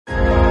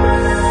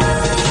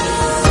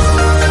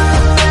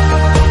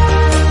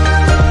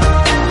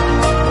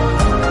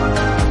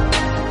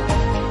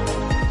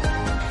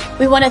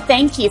want to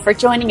thank you for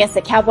joining us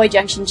at Cowboy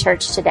Junction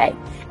Church today.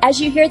 As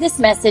you hear this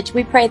message,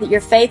 we pray that your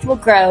faith will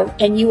grow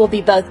and you will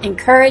be both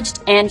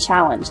encouraged and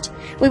challenged.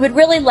 We would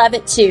really love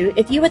it too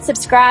if you would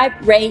subscribe,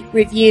 rate,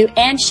 review,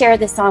 and share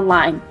this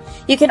online.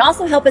 You can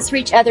also help us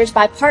reach others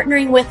by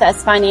partnering with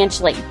us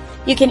financially.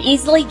 You can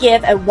easily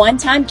give a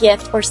one-time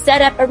gift or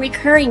set up a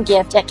recurring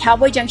gift at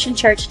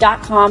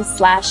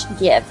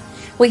cowboyjunctionchurch.com/give.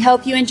 We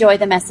hope you enjoy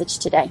the message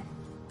today.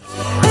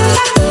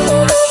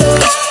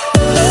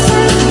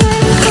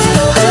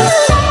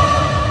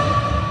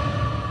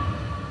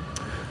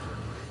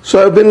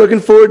 So I've been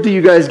looking forward to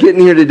you guys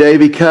getting here today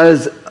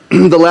because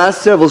the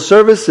last several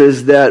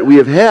services that we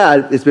have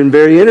had, it's been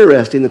very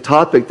interesting, the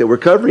topic that we're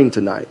covering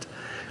tonight.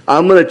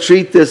 I'm going to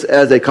treat this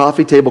as a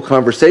coffee table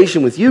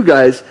conversation with you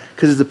guys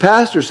because as a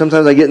pastor,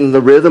 sometimes I get in the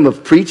rhythm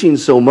of preaching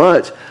so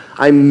much,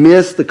 I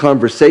miss the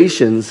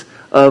conversations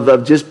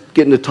of just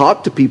getting to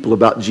talk to people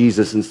about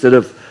Jesus instead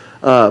of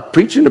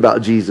preaching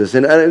about Jesus.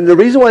 And the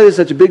reason why this is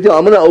such a big deal,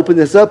 I'm going to open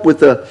this up with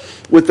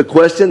the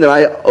question that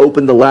I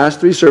opened the last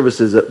three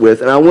services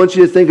with. And I want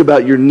you to think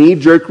about your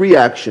knee-jerk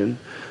reaction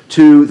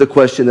to the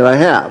question that I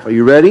have. Are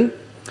you ready?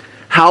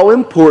 How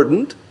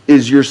important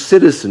is your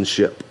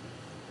citizenship?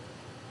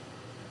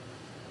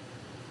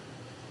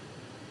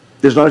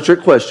 There's not a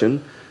trick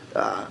question.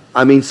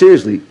 I mean,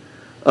 seriously,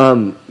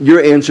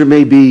 your answer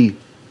may be,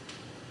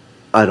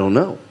 I don't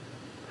know.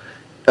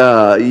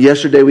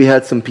 Yesterday we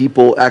had some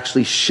people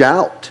actually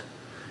shout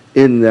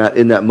in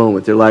that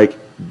moment. They're like,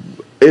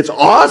 it's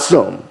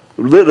awesome.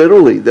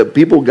 Literally, that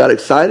people got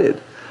excited.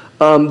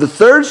 The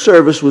third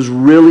service was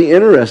really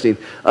interesting.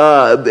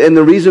 And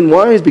the reason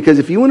why is because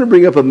if you want to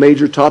bring up a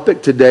major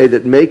topic today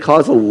that may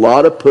cause a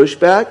lot of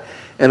pushback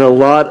and a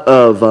lot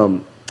of,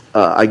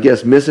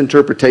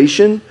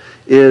 misinterpretation,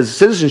 is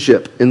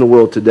citizenship in the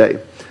world today.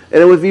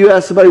 And if you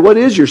ask somebody, what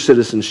is your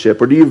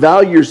citizenship? Or do you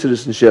value your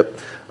citizenship?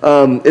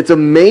 It's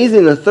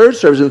amazing. The third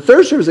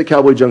service at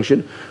Cowboy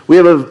Junction, we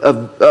have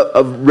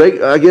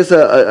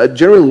a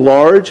generally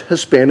large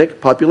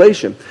Hispanic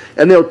population.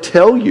 And they'll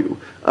tell you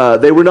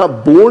they were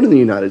not born in the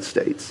United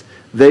States.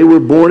 They were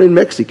born in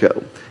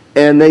Mexico.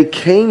 And they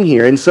came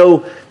here. And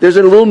so there's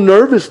a little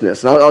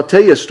nervousness. And I'll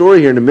tell you a story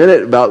here in a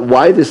minute about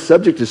why this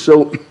subject is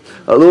so...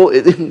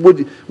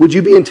 Would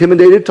you be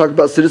intimidated to talk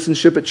about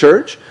citizenship at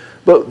church?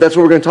 But that's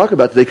what we're going to talk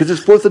about today because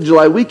it's 4th of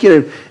July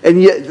weekend. And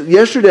yet,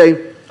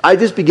 yesterday, I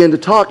just began to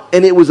talk,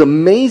 and it was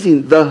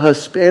amazing, the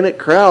Hispanic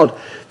crowd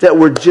that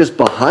were just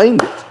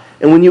behind it.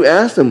 And when you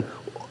asked them,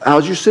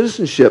 how's your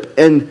citizenship?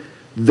 And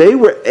they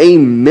were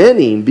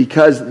amening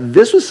because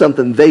this was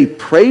something they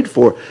prayed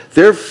for.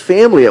 Their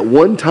family at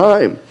one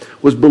time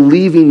was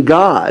believing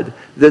God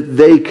that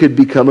they could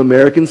become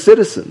American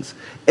citizens.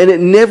 And it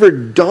never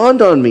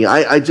dawned on me.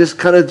 I just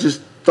kind of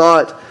just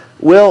thought,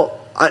 well,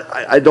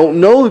 I don't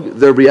know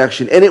their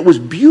reaction. And it was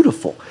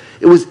beautiful.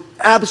 It was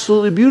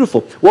absolutely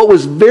beautiful. What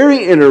was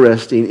very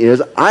interesting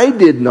is I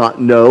did not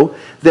know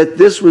that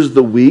this was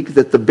the week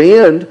that the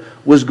band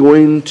was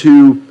going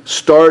to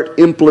start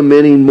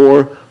implementing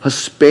more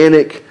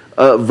Hispanic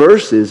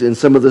verses in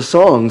some of the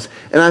songs.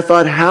 And I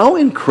thought, how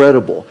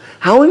incredible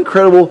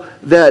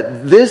that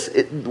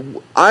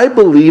I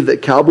believe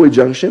that Cowboy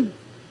Junction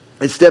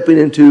is stepping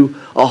into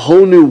a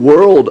whole new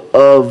world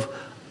of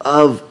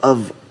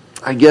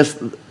I guess,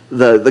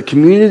 the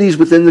communities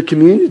within the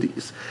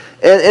communities.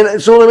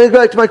 And so let me go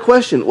back to my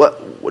question.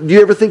 Do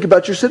you ever think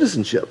about your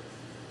citizenship?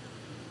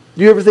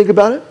 Do you ever think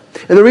about it?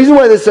 And the reason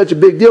why this is such a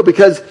big deal,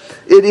 because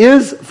it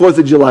is 4th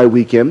of July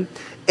weekend,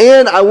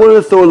 and I wanted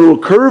to throw a little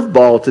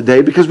curveball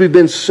today because we've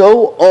been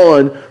so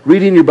on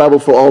reading your Bible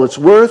for all it's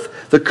worth.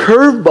 The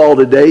curveball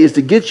today is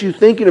to get you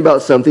thinking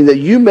about something that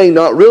you may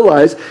not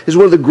realize is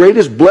one of the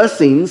greatest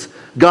blessings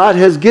God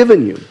has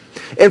given you.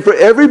 And for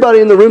everybody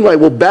in the room, like,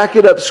 well, back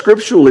it up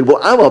scripturally. Well,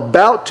 I'm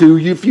about to.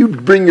 If you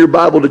bring your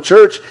Bible to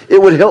church,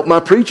 it would help my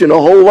preaching a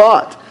whole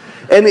lot.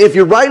 And if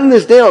you're writing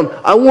this down,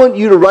 I want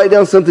you to write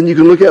down something you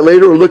can look at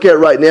later or look at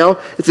right now.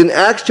 It's in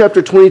Acts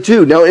chapter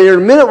 22. Now, in a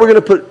minute, we're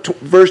going to put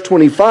verse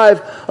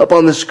 25 up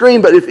on the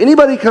screen. But if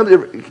anybody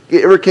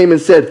ever came and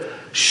said,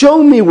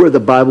 show me where the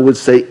Bible would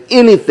say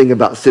anything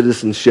about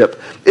citizenship,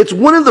 it's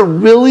one of the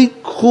really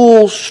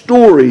cool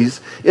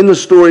stories in the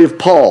story of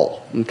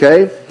Paul,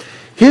 okay?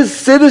 His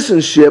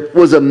citizenship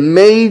was a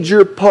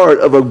major part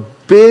of a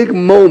big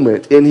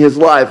moment in his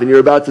life, and you're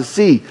about to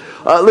see.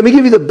 Let me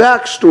give you the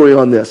backstory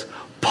on this.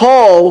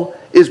 Paul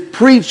is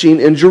preaching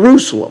in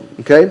Jerusalem,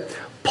 okay?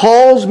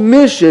 Paul's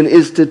mission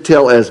is to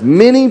tell as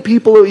many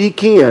people as he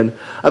can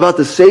about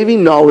the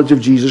saving knowledge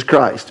of Jesus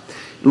Christ.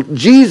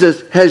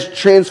 Jesus has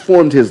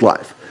transformed his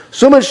life.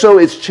 So much so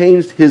it's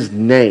changed his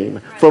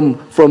name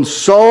from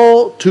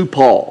Saul to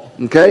Paul,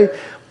 okay?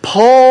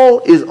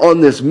 Paul is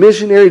on this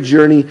missionary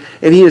journey,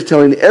 and he is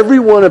telling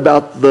everyone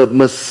about the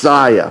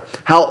Messiah,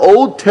 how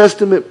Old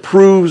Testament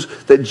proves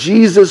that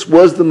Jesus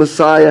was the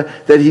Messiah,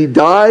 that he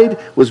died,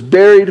 was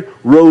buried,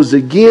 rose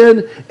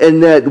again,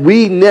 and that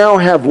we now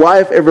have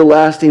life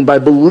everlasting by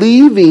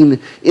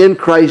believing in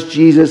Christ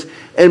Jesus.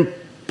 And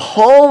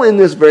Paul, in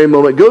this very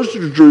moment, goes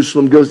to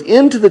Jerusalem, goes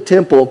into the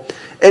temple,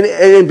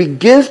 and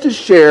begins to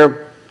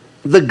share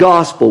the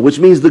gospel, which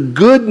means the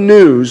good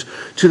news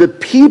to the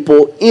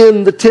people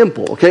in the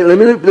temple. Okay,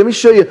 let me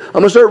show you. I'm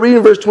going to start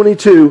reading verse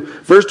 22.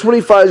 Verse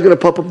 25 is going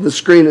to pop up on the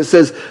screen. It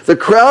says, the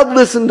crowd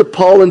listened to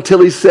Paul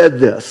until he said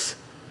this.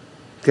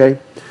 Okay,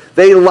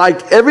 they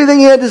liked everything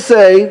he had to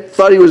say,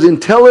 thought he was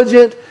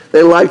intelligent.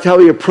 They liked how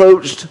he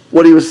approached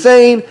what he was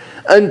saying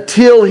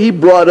until he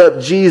brought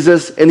up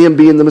Jesus and him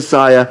being the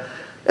Messiah.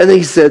 And then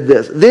he said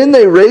this. Then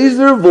they raised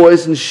their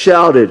voice and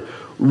shouted,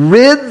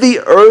 rid the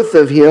earth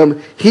of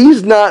him.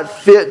 He's not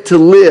fit to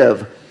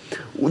live.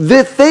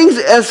 The things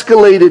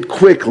escalated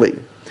quickly.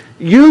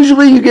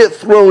 Usually you get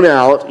thrown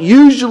out.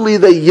 Usually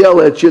they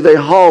yell at you. They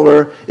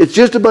holler. It's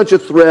just a bunch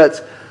of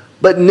threats.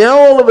 But now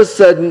all of a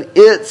sudden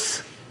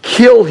it's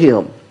kill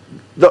him.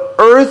 The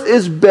earth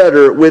is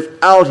better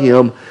without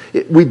him.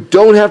 We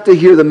don't have to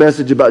hear the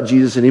message about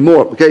Jesus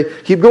anymore. Okay,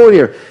 keep going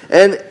here.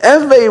 And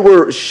as they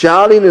were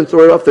shouting and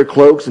throwing off their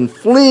cloaks and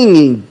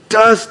flinging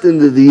dust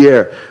into the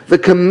air, the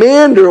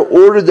commander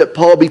ordered that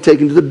Paul be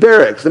taken to the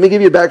barracks. Let me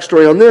give you a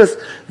backstory on this.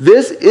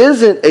 This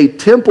isn't a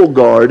temple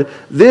guard.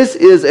 This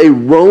is a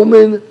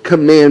Roman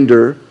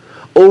commander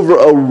over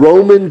a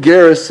Roman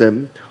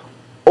garrison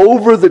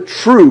over the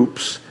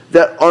troops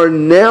that are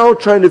now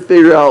trying to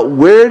figure out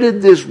where did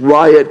this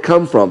riot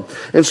come from.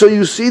 And so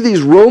you see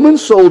these Roman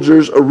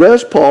soldiers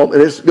arrest Paul,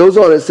 and it goes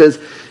on, it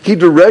says, he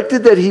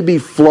directed that he be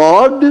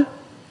flogged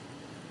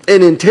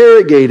and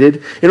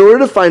interrogated in order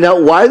to find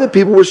out why the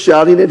people were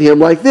shouting at him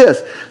like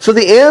this. So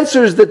the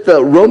answers that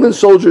the Roman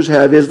soldiers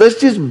have is, let's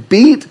just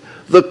beat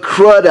the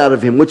crud out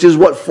of him, which is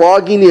what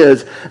flogging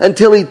is,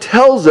 until he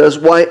tells us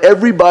why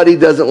everybody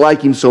doesn't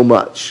like him so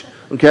much.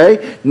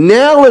 Okay?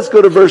 Now let's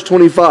go to verse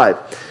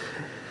 25.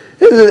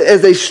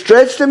 As they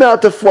stretched him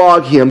out to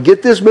flog him,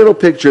 get this mental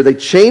picture, they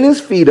chain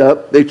his feet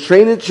up, they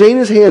chain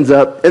his hands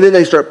up, and then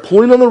they start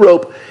pulling on the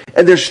rope,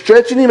 and they're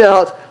stretching him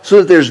out so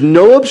that there's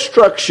no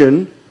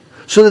obstruction,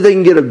 so that they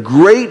can get a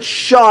great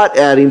shot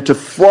at him to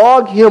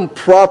flog him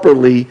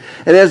properly.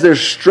 And as they're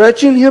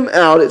stretching him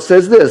out, it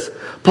says this,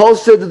 Paul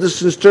said to the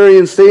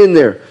centurion staying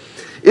there,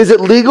 is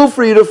it legal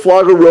for you to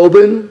flog a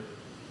Roman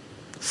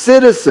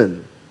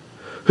citizen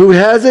who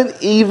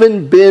hasn't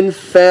even been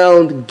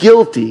found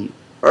guilty?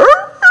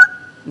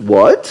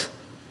 What?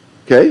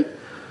 Okay.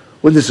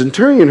 When the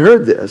centurion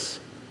heard this,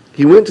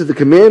 he went to the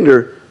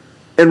commander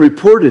and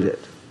reported it.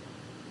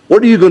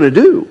 What are you going to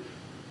do?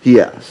 He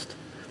asked.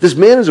 This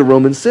man is a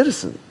Roman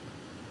citizen.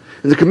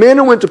 And the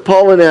commander went to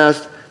Paul and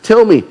asked,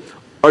 tell me,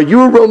 are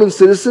you a Roman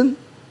citizen?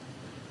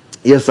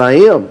 Yes, I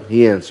am,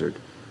 he answered.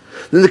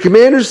 Then the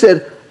commander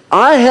said,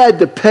 I had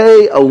to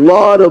pay a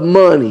lot of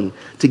money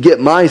to get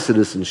my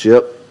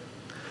citizenship,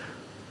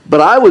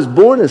 but I was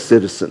born a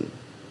citizen,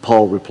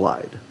 Paul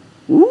replied.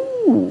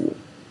 Ooh.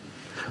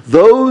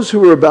 Those who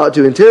were about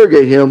to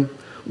interrogate him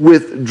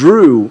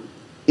withdrew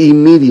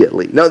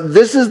immediately. Now,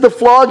 this is the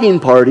flogging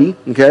party,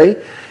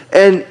 okay?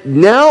 And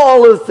now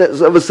all of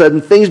a sudden,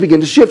 things begin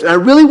to shift. And I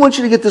really want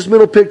you to get this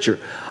middle picture.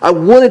 I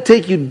want to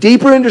take you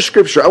deeper into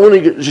Scripture. I want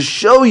to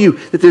show you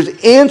that there's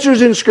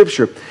answers in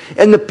Scripture.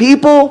 And the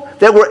people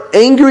that were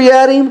angry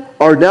at him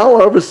are now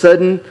all of a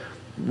sudden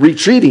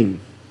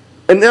retreating.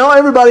 And now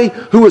everybody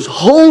who was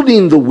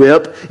holding the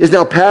whip is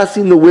now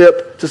passing the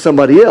whip to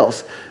somebody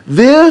else.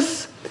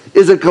 This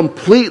is a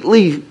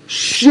completely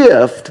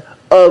shift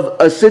of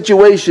a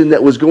situation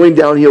that was going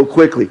downhill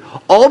quickly.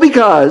 All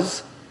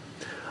because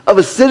of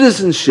a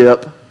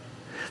citizenship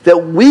that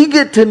we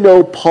get to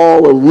know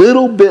Paul a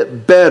little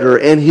bit better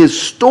and his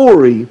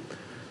story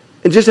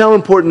and just how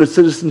important a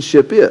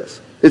citizenship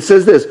is. It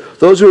says this,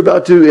 those who were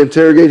about to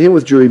interrogate him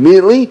withdrew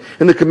immediately,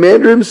 and the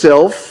commander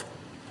himself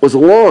was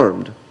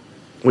alarmed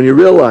when he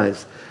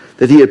realized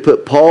that he had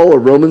put Paul, a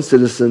Roman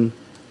citizen,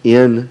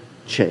 in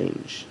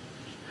chains.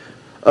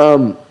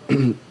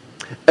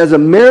 As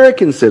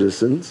American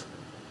citizens,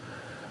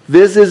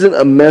 this isn't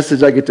a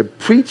message I get to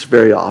preach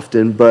very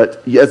often,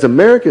 but as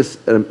American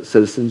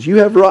citizens, you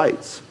have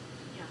rights.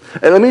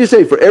 And let me just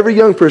say, for every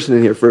young person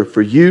in here,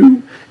 for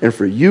you and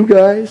for you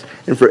guys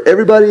and for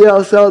everybody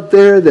else out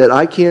there that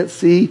I can't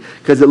see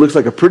because it looks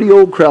like a pretty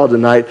old crowd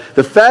tonight,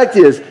 the fact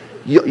is,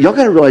 y'all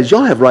got to realize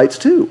y'all have rights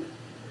too.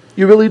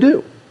 You really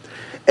do.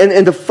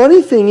 And the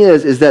funny thing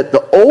is that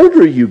the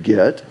older you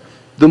get,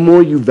 the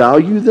more you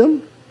value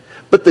them.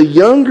 But the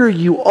younger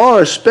you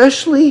are,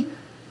 especially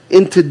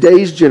in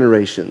today's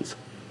generations,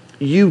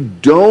 you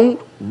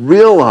don't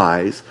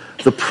realize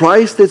the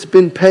price that's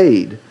been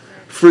paid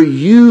for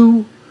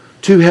you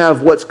to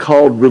have what's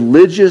called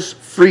religious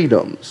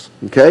freedoms.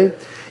 Okay?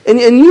 And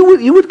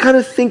you would kind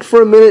of think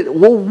for a minute,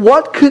 well,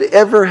 what could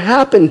ever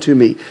happen to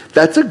me?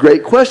 That's a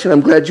great question.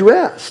 I'm glad you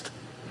asked.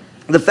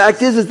 The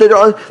fact is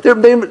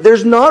that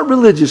there's not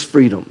religious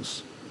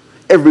freedoms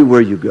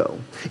everywhere you go.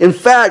 In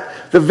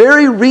fact, the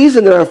very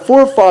reason that our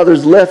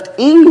forefathers left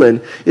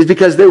England is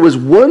because there was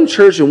one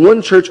church and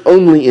one church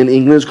only in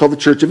England. It's called the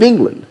Church of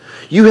England.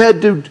 You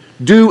had to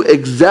do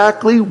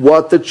exactly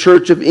what the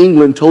Church of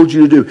England told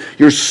you to do.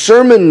 Your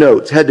sermon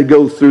notes had to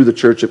go through the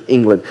Church of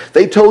England.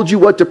 They told you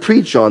what to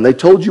preach on. They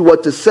told you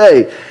what to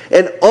say.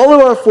 And all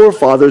of our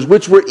forefathers,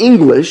 which were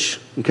English,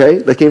 okay,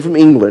 they came from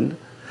England.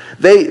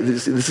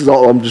 This is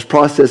all I'm just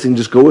processing.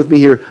 Just go with me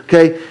here,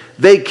 okay?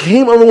 They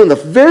came on one of the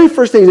very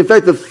first things. In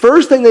fact, the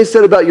first thing they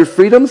said about your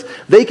freedoms,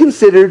 they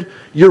considered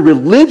your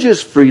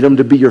religious freedom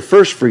to be your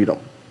first freedom.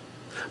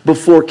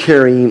 Before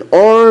carrying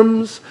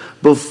arms,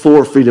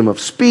 before freedom of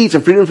speech.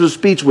 And freedom of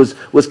speech was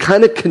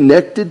kind of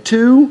connected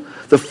to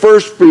the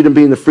first freedom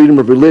being the freedom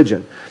of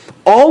religion.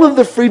 All of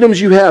the freedoms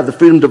you have, the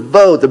freedom to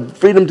vote, the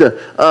freedom to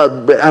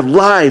have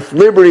life,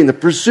 liberty, and the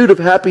pursuit of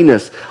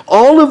happiness,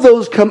 all of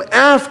those come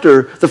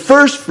after the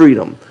first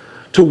freedom,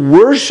 to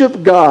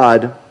worship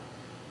God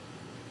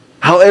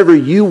however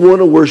you want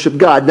to worship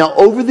God. Now,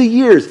 over the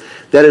years,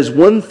 that is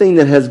one thing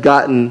that has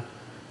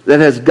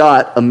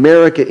got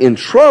America in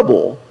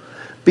trouble,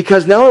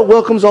 because now it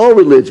welcomes all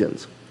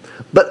religions.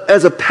 But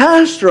as a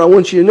pastor, I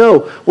want you to know,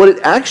 what it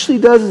actually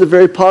does is a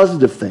very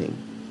positive thing.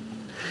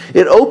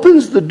 It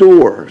opens the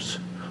doors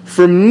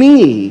for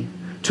me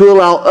to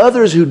allow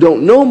others who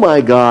don't know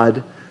my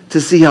God to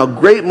see how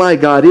great my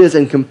God is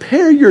and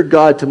compare your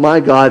God to my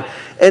God.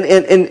 And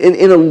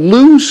in a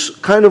loose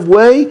kind of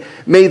way,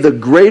 may the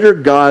greater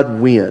God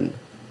win.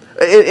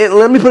 And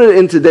let me put it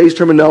in today's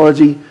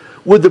terminology.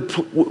 Would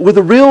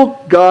the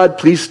real God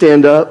please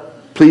stand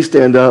up? Please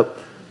stand up.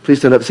 Please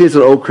stand up. See, it's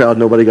an old crowd.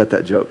 Nobody got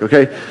that joke,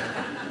 okay?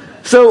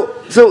 So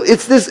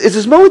it's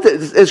this moment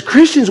that as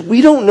Christians,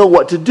 we don't know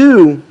what to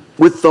do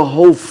with the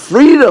whole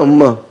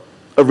freedom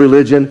of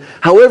religion.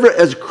 However,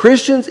 as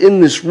Christians in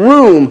this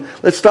room,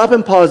 let's stop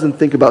and pause and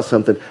think about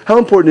something. How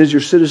important is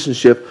your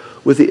citizenship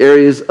with the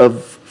areas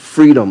of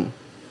freedom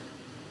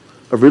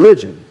of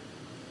religion?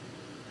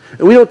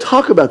 And we don't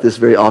talk about this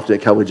very often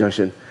at Cowboy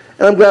Junction,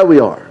 and I'm glad we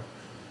are.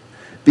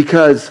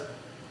 Because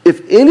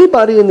if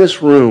anybody in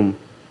this room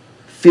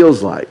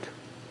feels like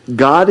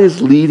God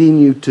is leading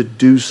you to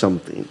do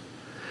something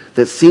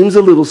that seems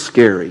a little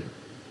scary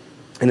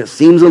and it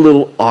seems a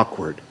little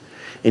awkward,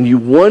 and you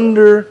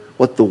wonder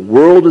what the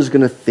world is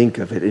going to think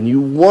of it, and you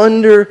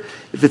wonder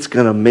if it's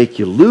going to make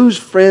you lose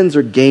friends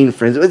or gain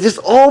friends, just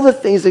all the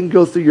things that can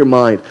go through your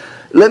mind,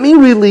 let me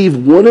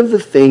relieve one of the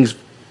things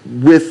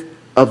with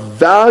a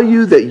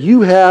value that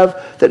you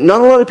have that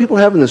not a lot of people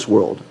have in this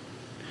world.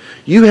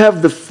 You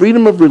have the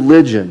freedom of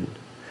religion.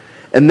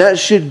 And that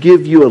should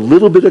give you a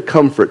little bit of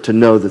comfort to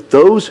know that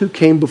those who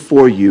came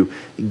before you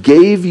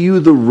gave you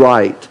the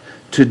right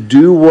to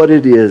do what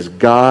it is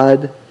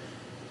God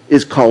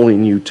is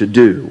calling you to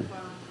do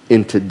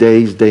in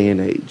today's day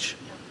and age.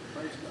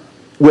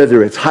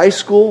 Whether it's high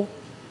school,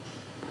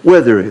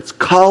 whether it's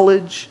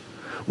college,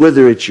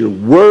 whether it's your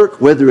work,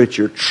 whether it's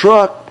your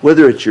truck,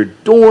 whether it's your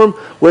dorm,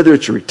 whether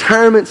it's your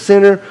retirement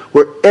center,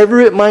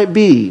 wherever it might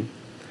be,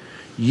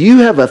 you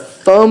have a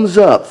thumbs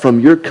up from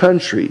your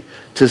country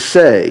to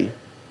say,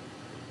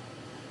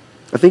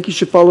 I think you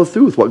should follow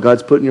through with what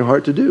God's put in your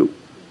heart to do.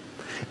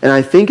 And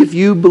I think if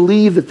you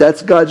believe that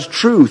that's God's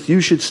truth, you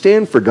should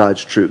stand for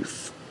God's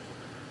truth.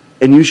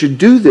 And you should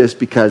do this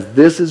because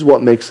this is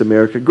what makes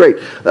America great.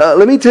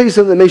 Let me tell you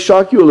something that may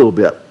shock you a little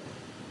bit.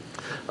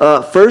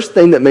 First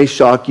thing that may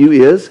shock you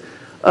is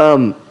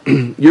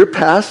your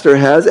pastor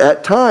has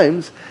at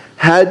times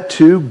had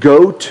to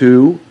go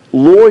to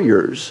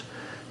lawyers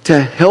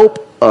to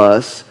help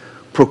us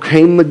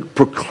proclaim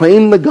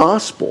the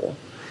gospel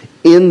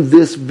in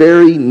this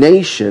very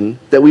nation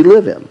that we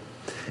live in.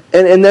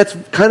 And that's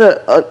kind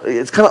of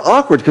it's kind of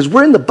awkward because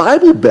we're in the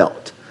Bible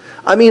Belt.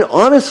 I mean,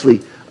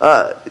 honestly,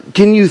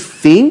 can you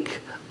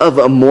think of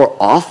a more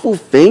awful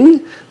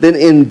thing than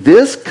in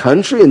this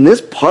country, in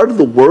this part of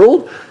the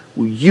world,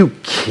 you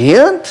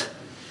can't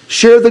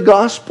share the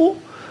gospel?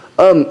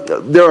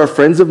 There are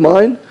friends of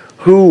mine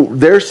who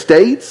their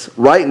states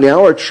right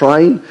now are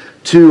trying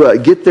to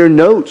get their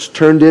notes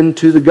turned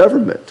into the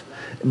government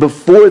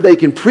before they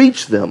can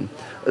preach them.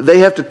 They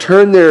have to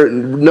turn their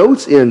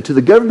notes in to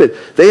the government.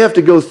 They have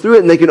to go through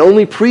it, and they can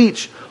only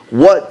preach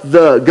what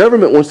the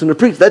government wants them to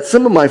preach. That's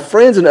some of my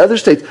friends in other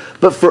states.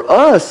 But for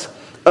us,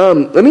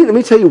 let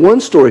me tell you one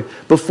story.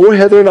 Before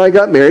Heather and I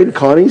got married, and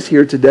Connie's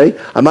here today,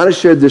 I might have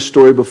shared this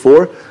story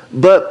before,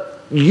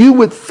 but you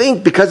would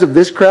think because of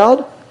this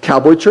crowd,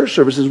 Cowboy Church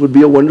Services would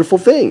be a wonderful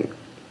thing.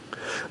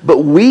 But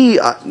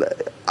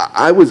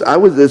I was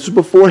this was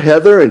before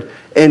Heather,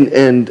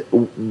 and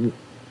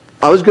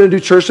I was going to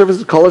do church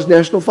services at College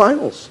National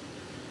Finals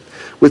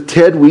with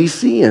Ted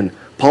Weesey and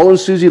Paul and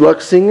Susie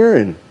Luxinger,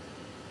 and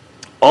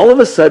all of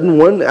a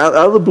sudden, out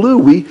of the blue,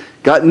 we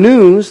got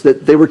news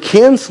that they were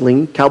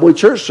canceling Cowboy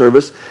Church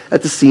Service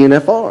at the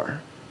CNFR.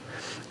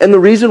 And the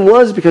reason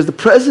was because the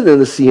president of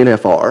the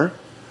CNFR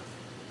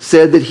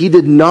said that he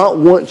did not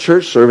want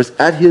church service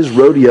at his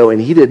rodeo,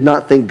 and he did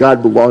not think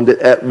God belonged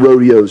at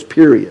rodeos,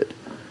 period.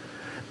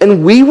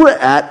 And we were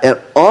at an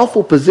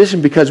awful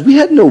position because we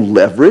had no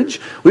leverage.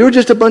 We were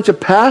just a bunch of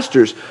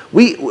pastors.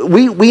 We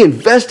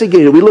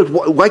investigated. We looked,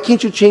 why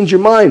can't you change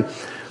your mind?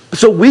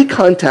 So we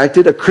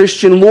contacted a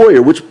Christian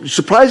lawyer, which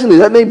surprisingly,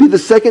 that may be the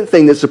second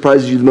thing that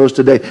surprises you the most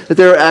today, that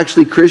there are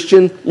actually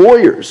Christian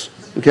lawyers,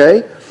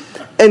 okay?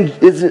 And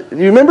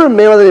you remember a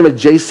man by the name of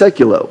Jay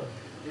Sekulow?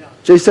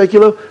 Jay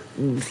Sekulow?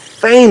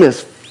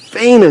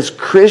 Famous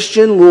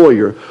Christian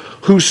lawyer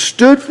who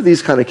stood for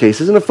these kind of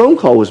cases, and a phone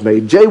call was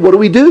made. Jay, what do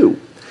we do?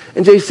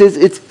 And Jay says,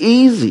 it's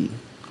easy.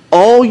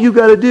 All you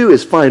got to do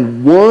is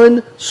find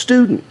one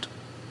student.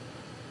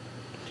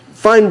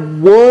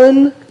 Find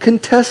one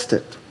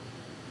contestant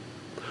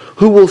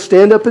who will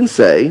stand up and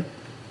say,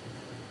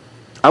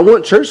 I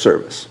want church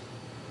service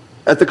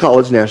at the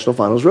College National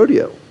Finals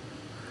Rodeo.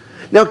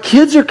 Now,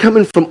 kids are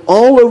coming from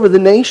all over the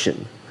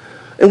nation,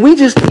 and we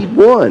just need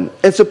one.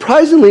 And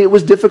surprisingly, it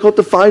was difficult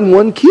to find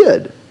one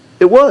kid.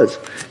 It was.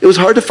 It was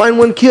hard to find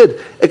one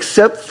kid,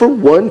 except for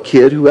one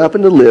kid who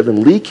happened to live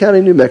in Lee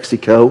County, New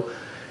Mexico,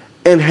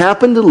 and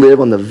happened to live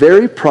on the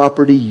very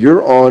property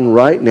you're on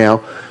right now,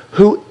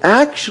 who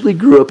actually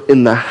grew up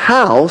in the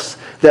house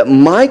that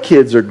my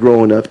kids are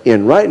growing up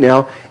in right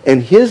now,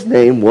 and his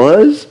name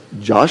was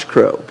Josh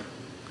Crow.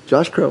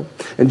 Josh Crow.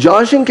 And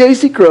Josh and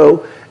Casey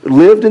Crow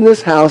lived in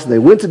this house, and they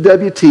went to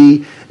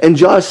WT, and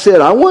Josh said,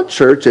 I want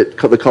church at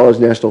the College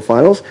National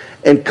Finals,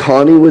 and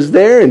Connie was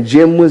there, and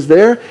Jim was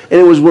there, and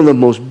it was one of the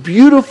most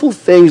beautiful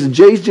things.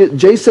 Jay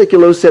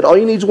Sekulow said, all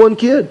you need is one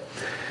kid.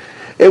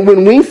 And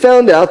when we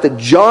found out that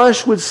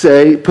Josh would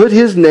say, put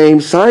his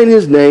name, sign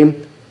his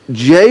name,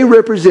 Jay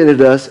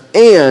represented us,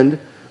 and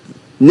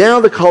now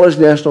the College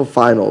National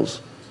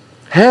Finals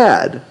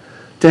had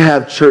to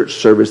have church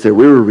service there.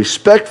 We were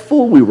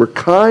respectful, we were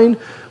kind,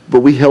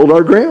 but we held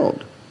our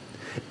ground.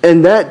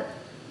 And that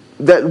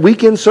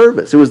weekend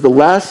service, it was the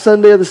last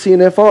Sunday of the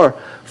CNFR,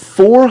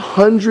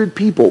 400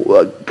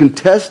 people,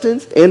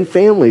 contestants and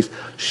families,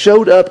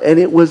 showed up, and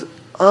it was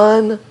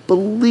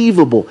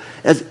unbelievable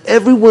as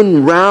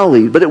everyone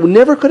rallied. But it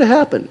never could have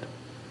happened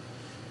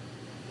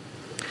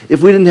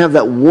if we didn't have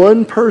that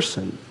one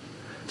person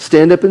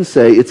stand up and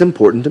say, it's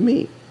important to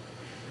me.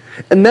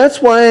 And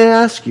that's why I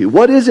ask you,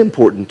 what is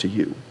important to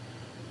you?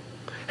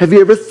 Have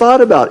you ever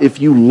thought about if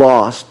you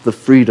lost the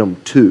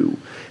freedom to?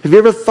 Have you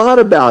ever thought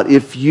about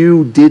if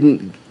you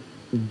didn't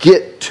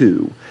get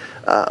to?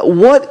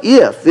 What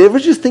if? You ever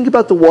just think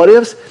about the what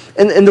ifs?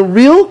 And the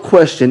real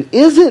question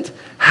isn't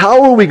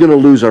how are we going to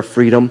lose our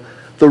freedom?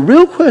 The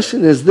real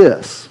question is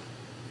this.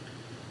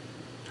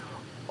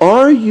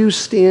 Are you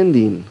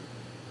standing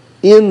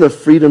in the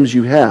freedoms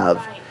you have?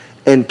 Right.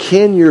 And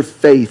can your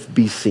faith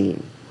be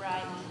seen?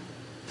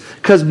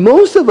 Because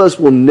most of us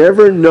will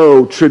never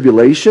know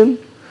tribulation,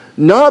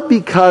 not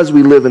because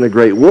we live in a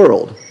great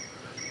world,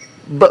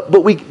 but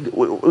we're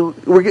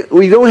not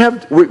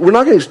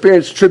going to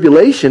experience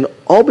tribulation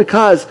all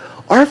because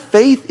our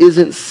faith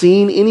isn't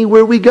seen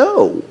anywhere we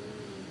go.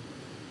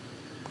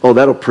 Oh,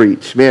 that'll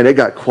preach. Man, it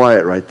got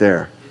quiet right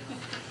there.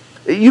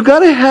 You got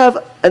to have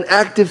an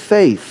active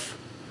faith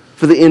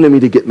for the enemy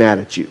to get mad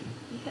at you.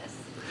 Yes.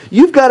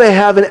 You've got to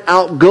have an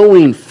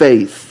outgoing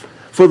faith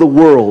for the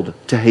world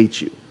to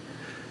hate you.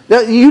 Now,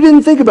 you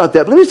didn't think about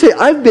that, but let me say,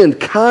 I've been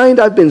kind,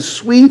 I've been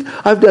sweet,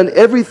 I've done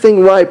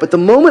everything right, but the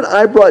moment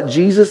I brought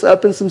Jesus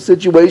up in some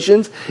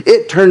situations,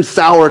 it turned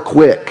sour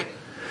quick.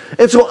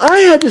 And so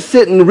I had to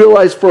sit and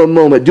realize for a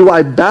moment, do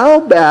I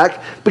bow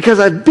back because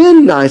I've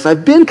been nice,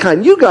 I've been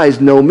kind, you guys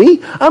know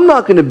me, I'm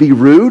not going to be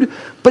rude,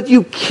 but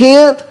you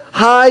can't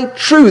hide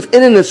truth.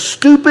 And in a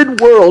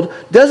stupid world,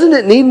 doesn't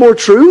it need more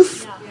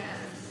truth? Yeah.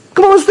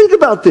 Come on, let's think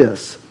about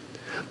this.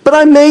 But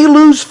I may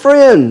lose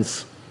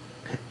friends.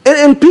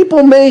 And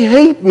people may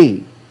hate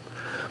me.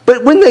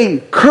 But when they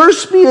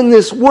curse me in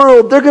this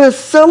world, they're going to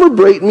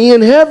celebrate me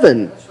in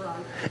heaven. That's right.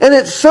 And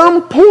at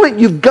some point,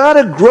 you've got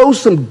to grow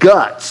some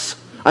guts.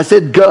 I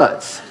said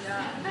guts.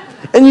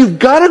 And you've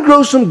got to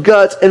grow some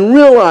guts and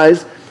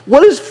realize, what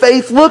does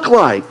faith look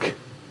like?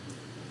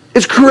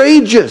 It's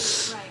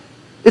courageous. Right.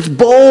 It's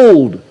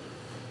bold.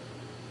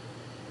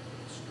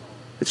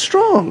 It's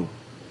strong.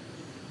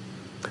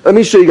 Let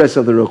me show you guys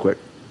something real quick.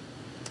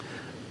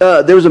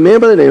 There was a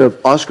man by the name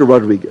of Oscar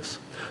Rodriguez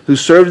who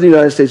served in the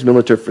United States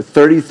military for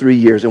 33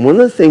 years. And one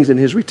of the things in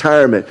his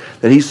retirement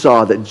that he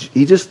saw that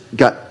he just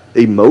got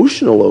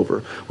emotional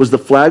over was the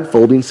flag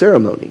folding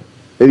ceremony.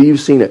 Maybe you've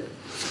seen it.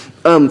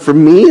 For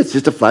me, it's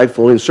just a flag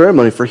folding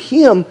ceremony. For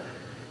him,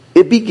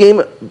 it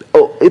became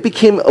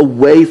a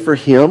way for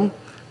him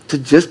to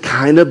just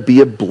kind of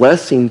be a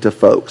blessing to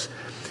folks.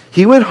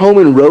 He went home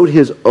and wrote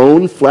his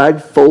own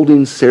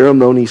flag-folding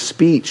ceremony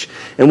speech.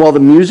 And while the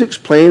music's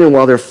playing and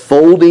while they're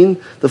folding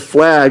the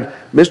flag,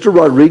 Mr.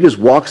 Rodriguez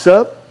walks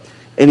up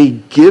and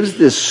he gives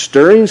this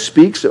stirring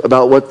speech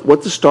about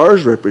what the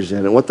stars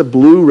represent and what the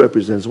blue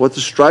represents, what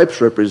the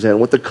stripes represent,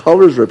 what the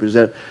colors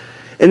represent.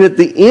 And at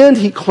the end,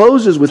 he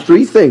closes with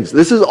three things.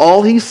 This is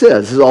all he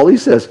says. This is all he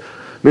says.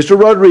 Mr.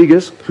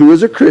 Rodriguez, who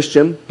is a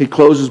Christian, he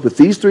closes with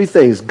these three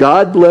things.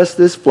 God bless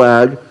this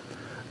flag.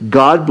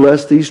 God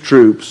bless these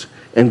troops.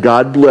 And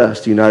God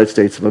bless the United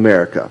States of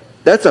America.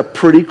 That's a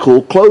pretty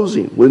cool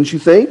closing, wouldn't you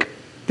think?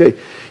 Okay,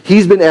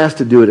 he's been asked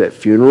to do it at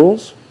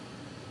funerals,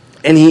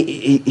 and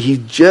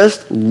he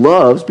just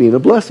loves being a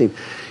blessing.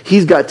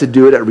 He's got to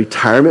do it at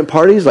retirement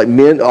parties, like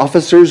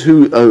officers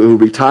who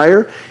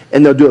retire,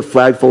 and they'll do a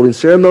flag folding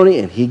ceremony,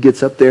 and he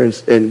gets up there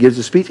and gives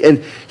a speech.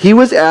 And he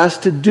was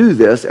asked to do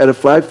this at a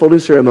flag folding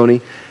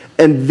ceremony,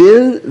 and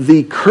then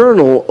the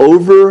colonel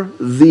over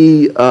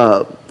the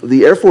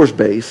Air Force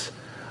base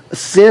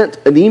sent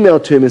an email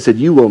to him and said,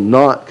 "You will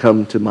not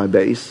come to my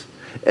base."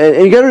 And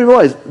you got to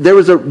realize, there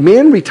was a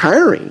man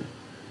retiring,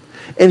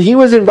 and he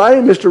was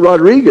inviting Mr.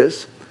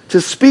 Rodriguez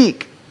to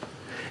speak.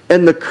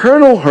 And the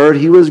colonel heard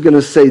he was going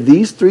to say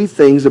these three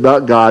things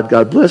about God.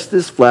 God bless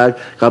this flag.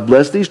 God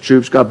bless these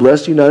troops. God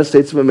bless the United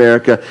States of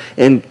America.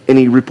 And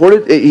he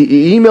reported,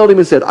 he emailed him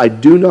and said, "I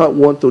do not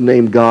want the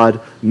name God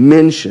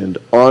mentioned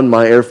on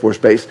my Air Force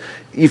base."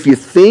 If you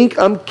think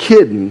I'm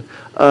kidding,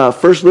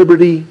 First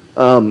Liberty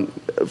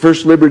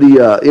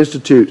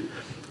Institute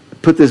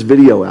put this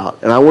video out.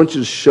 And I want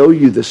you to show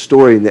you the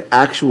story and the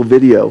actual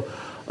video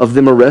of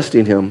them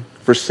arresting him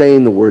for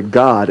saying the word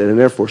God at an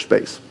Air Force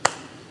base.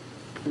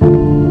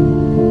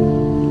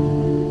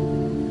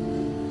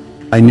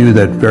 I knew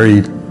that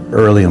very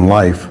early in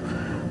life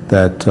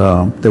that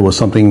there was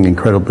something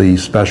incredibly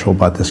special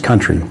about this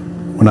country.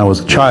 When I was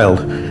a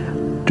child,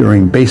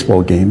 during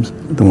baseball games,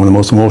 one of the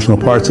most emotional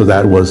parts of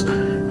that was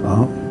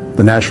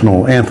the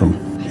national anthem.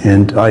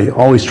 And I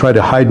always tried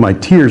to hide my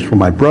tears from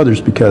my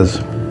brothers because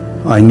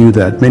I knew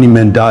that many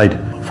men died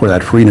for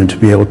that freedom to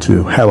be able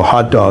to have a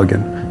hot dog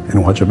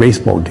and watch a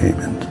baseball game.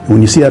 And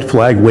when you see that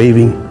flag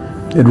waving,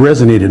 it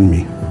resonated in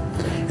me.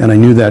 And I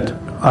knew that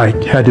I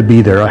had to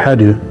be there. I had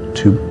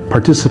to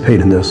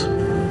participate in this.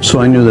 So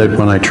I knew that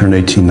when I turned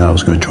 18, I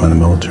was going to join the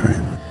military.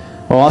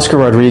 Well, Oscar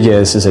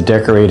Rodriguez is a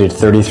decorated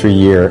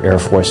 33-year Air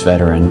Force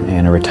veteran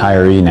and a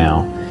retiree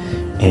now.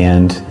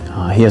 And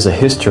he has a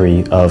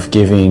history of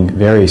giving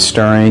very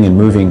stirring and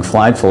moving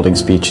flag-folding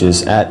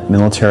speeches at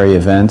military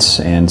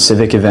events and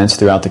civic events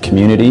throughout the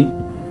community.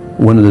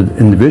 One of the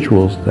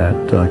individuals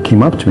that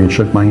came up to me and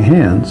shook my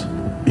hands,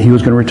 he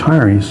was going to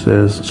retire. He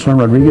says,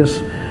 "Sergeant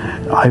Rodriguez,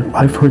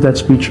 I've heard that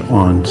speech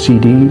on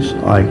CDs.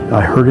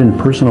 I heard it in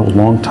person a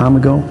long time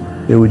ago.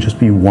 It would just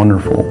be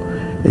wonderful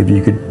if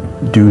you could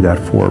do that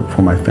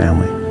for my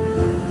family."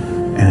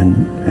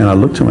 And I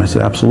looked at him and I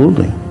said,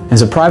 "Absolutely."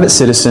 As a private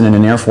citizen and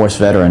an Air Force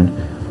veteran,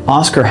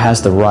 Oscar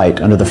has the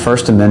right under the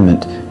First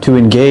Amendment to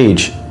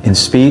engage in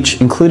speech,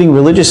 including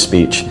religious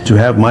speech. To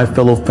have my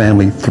fellow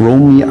family throw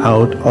me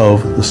out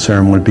of the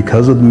ceremony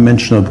because of the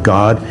mention of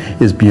God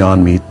is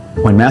beyond me.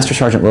 When Master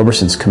Sergeant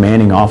Roberson's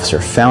commanding officer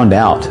found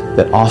out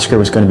that Oscar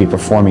was going to be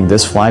performing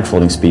this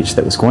flag-folding speech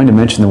that was going to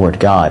mention the word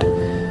God,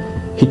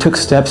 he took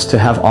steps to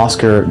have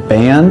Oscar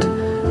banned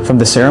from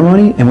the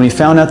ceremony. And when he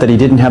found out that he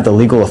didn't have the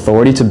legal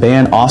authority to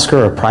ban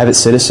Oscar, a private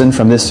citizen,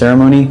 from this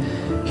ceremony,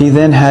 he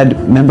then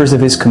had members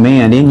of his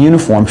command in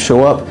uniform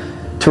show up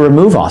to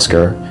remove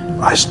Oscar.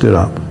 I stood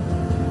up,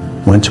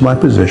 went to my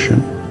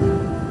position,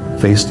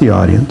 faced the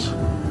audience,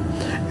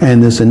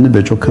 and this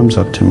individual comes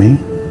up to me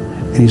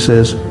and he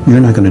says, "You're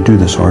not going to do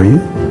this, are you?"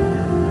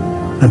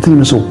 And I'm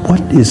thinking, so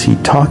what is he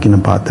talking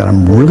about? That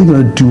I'm really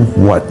going to do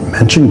what?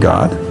 Mention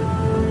God?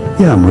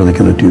 Yeah, I'm really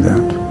going to do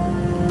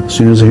that. As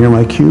soon as I hear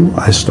my cue,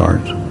 I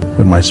start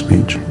with my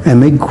speech.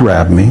 And they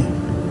grab me,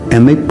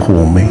 and they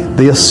pull me,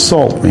 they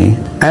assault me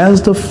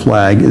as the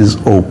flag is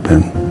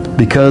open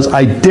because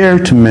I dare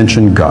to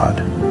mention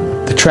God.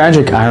 The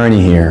tragic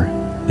irony here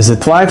is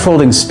that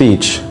flag-folding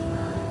speech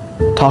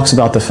talks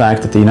about the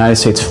fact that the United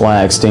States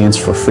flag stands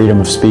for freedom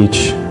of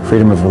speech,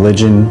 freedom of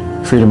religion,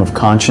 freedom of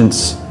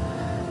conscience.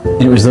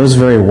 And it was those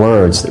very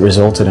words that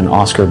resulted in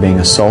Oscar being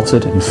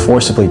assaulted and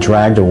forcibly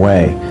dragged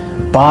away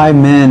by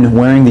men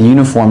wearing the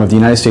uniform of the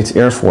United States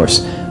Air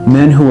Force,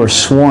 men who are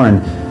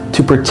sworn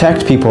to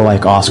protect people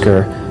like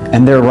Oscar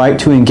and their right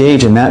to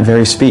engage in that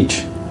very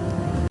speech.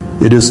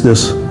 It is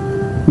this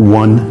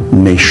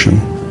one nation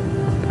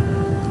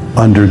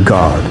under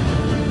God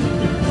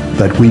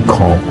that we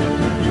call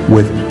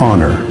with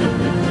honor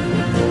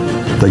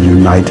the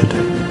United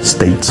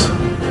States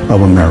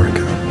of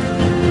America.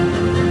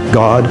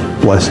 God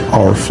bless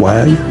our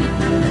flag.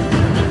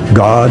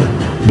 God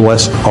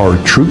bless our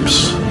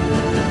troops.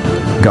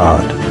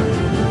 God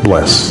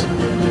bless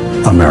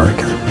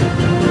America.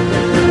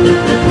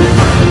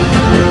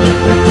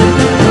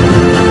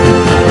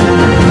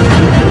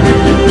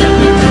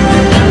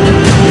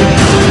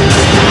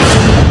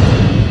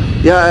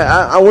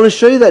 Yeah, I want to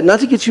show you that,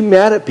 not to get you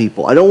mad at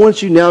people. I don't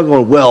want you now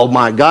going, "Well,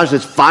 my gosh,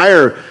 let's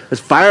fire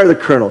the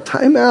colonel."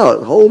 Time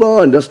out. Hold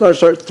on. Let's not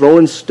start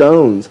throwing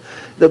stones.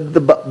 The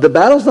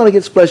battle's not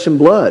against flesh and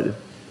blood.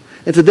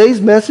 And today's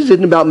message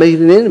isn't about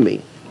making an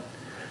enemy.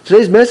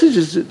 Today's message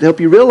is to help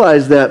you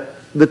realize that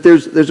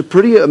there's a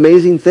pretty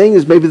amazing thing.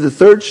 Is maybe the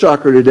third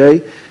shocker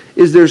today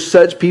is there's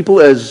such people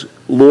as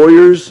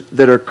lawyers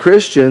that are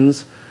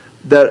Christians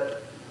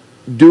that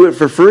do it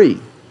for free.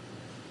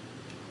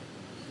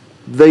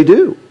 They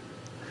do.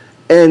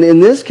 And in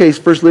this case,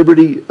 First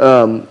Liberty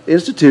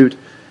Institute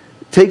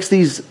takes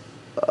these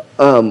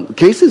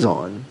cases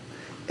on,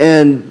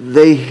 and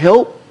they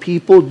help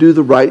people do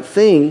the right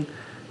thing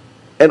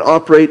and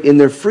operate in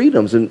their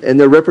freedoms. And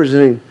they're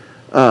representing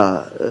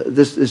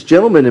this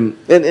gentleman, and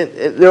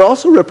they're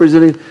also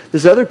representing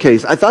this other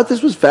case. I thought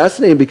this was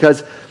fascinating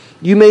because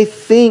you may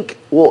think,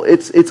 well,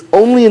 it's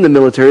only in the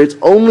military, it's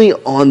only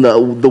on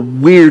the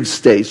weird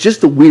states,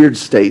 just the weird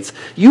states.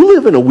 You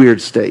live in a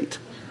weird state.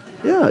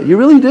 Yeah, you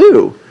really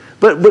do.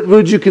 But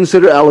would you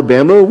consider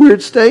Alabama a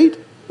weird state?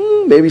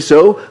 Maybe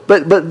so.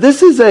 But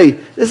this is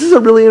a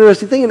really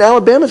interesting thing. And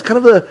Alabama is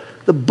kind of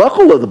the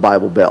buckle of the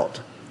Bible Belt.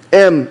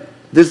 And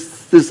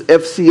this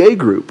FCA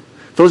group,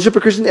 Fellowship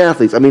of Christian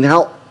Athletes, I mean,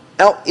 how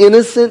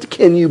innocent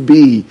can you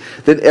be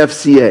than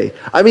FCA?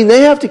 I mean,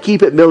 they have to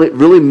keep it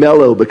really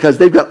mellow because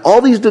they've got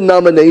all these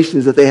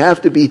denominations that they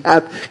have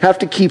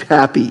to keep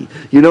happy.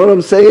 You know what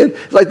I'm saying?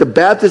 It's like the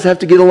Baptists have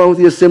to get along with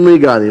the Assembly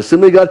of God. The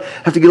Assembly of God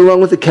have to get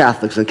along with the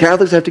Catholics. And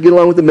Catholics have to get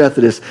along with the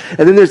Methodists.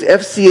 And then there's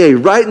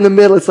FCA right in the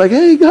middle. It's like,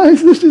 hey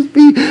guys, let's just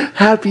be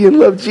happy and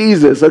love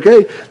Jesus,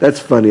 okay? That's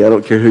funny. I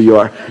don't care who you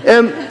are.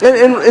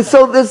 And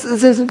so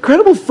this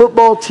incredible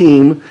football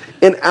team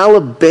in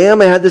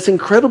Alabama had this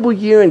incredible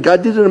year, and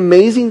God did an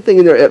amazing thing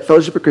in their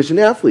Fellowship of Christian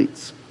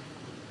Athletes.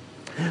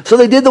 So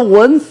they did the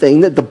one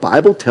thing that the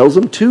Bible tells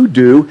them to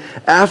do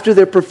after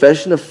their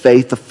profession of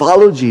faith, to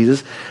follow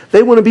Jesus.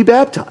 They want to be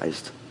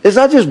baptized. It's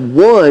not just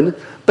one,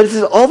 but it's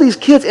all these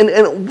kids.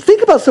 And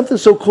think about something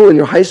so cool in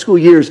your high school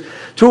years,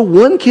 to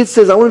where one kid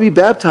says, I want to be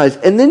baptized.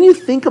 And then you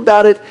think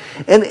about it,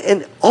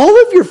 and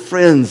all of your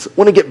friends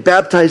want to get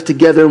baptized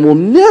together, and we'll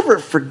never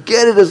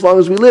forget it as long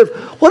as we live.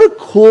 What a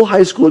cool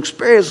high school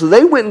experience. So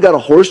they went and got a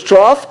horse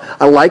trough.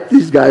 I like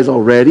these guys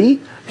already.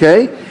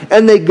 Okay?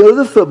 And they go to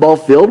the football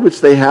field,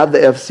 which they have the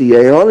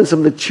FCA on, and some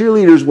of the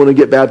cheerleaders want to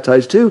get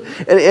baptized too.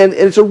 And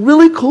it's a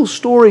really cool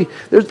story.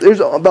 There's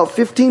about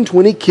 15,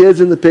 20 kids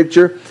in the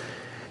picture.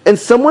 And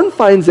someone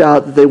finds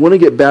out that they want to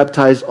get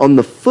baptized on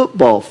the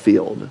football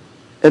field,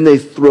 and they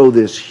throw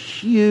this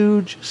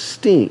huge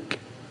stink.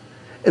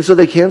 And so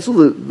they cancel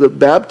the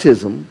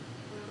baptism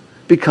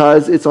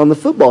because it's on the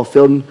football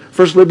field. And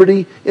First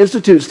Liberty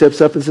Institute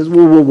steps up and says,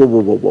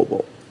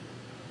 whoa.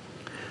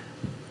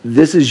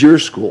 This is your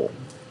school,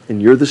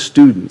 and you're the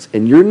students,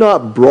 and you're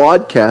not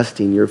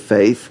broadcasting your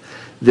faith.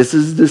 This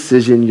is a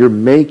decision you're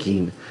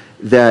making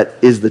that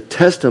is the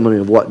testimony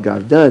of what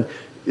God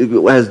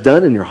has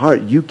done in your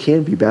heart. You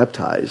can be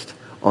baptized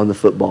on the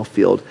football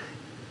field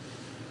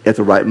at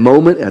the right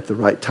moment, at the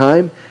right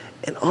time.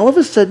 And all of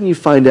a sudden you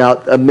find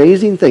out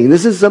amazing thing. And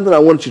this is something I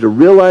want you to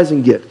realize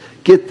and get.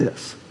 Get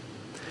this.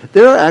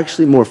 There are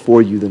actually more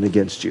for you than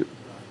against you.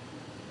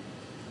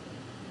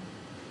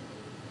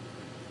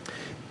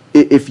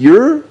 If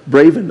you're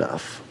brave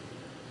enough,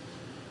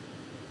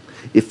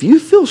 if you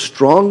feel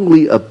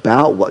strongly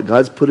about what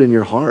God's put in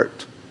your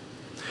heart,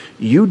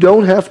 you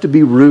don't have to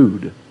be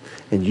rude,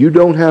 and you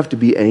don't have to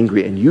be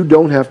angry, and you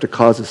don't have to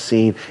cause a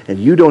scene, and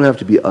you don't have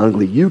to be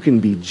ugly. You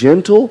can be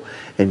gentle,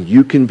 and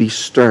you can be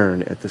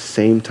stern at the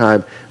same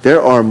time.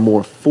 There are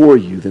more for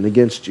you than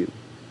against you.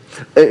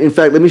 In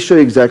fact, let me show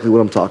you exactly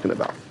what I'm talking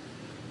about.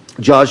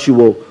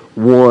 Joshua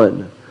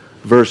 1,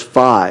 verse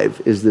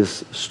 5 is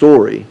this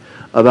story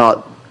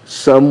about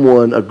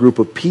a group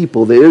of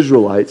people, the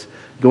Israelites,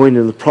 going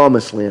into the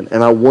promised land.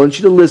 And I want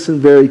you to listen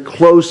very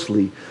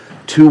closely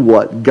to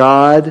what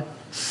God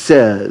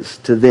says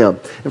to them.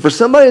 And for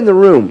somebody in the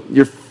room,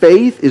 your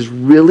faith is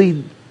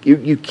really,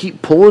 you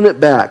keep pulling it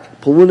back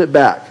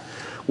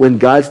when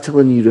God's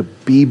telling you to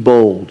be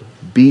bold,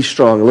 be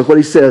strong. And look what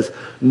he says.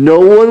 No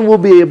one will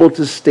be able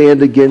to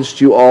stand against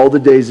you all the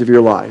days of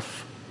your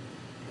life.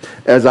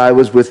 As I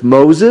was with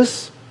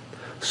Moses,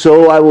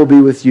 so I will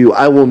be with you.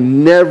 I will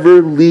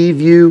never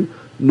leave you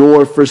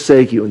nor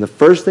forsake you. And the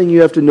first thing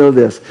you have to know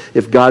this,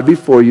 if God be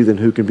for you, then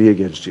who can be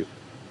against you?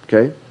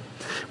 Okay?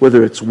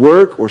 Whether it's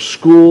work or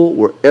school,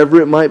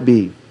 wherever it might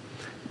be,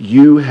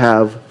 you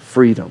have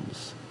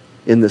freedoms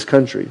in this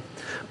country.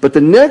 But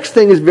the next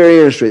thing is very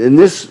interesting, and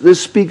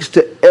this speaks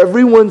to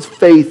everyone's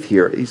faith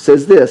here. He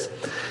says this.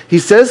 He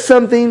says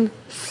something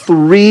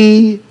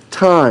 3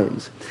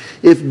 times.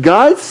 If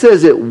God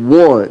says it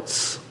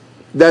once,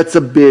 that's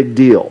a big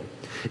deal.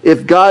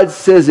 If God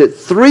says it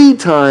 3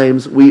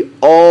 times, we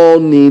all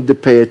need to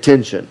pay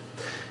attention.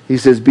 He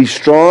says, be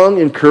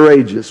strong and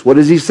courageous. What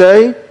does he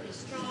say? Be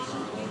strong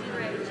and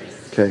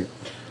courageous. Okay.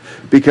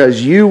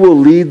 Because you will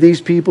lead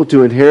these people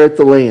to inherit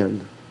the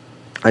land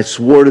I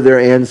swore to their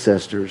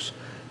ancestors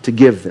to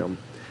give them.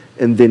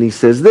 And then he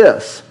says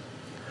this,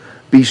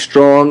 be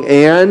strong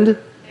and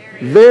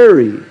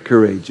very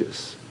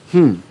courageous.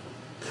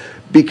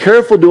 Be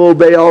careful to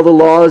obey all the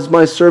laws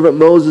my servant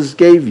Moses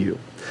gave you.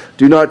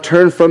 Do not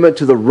turn from it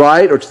to the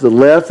right or to the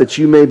left, that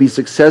you may be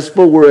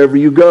successful wherever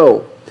you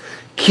go.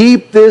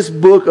 Keep this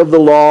book of the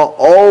law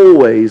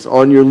always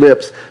on your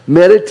lips.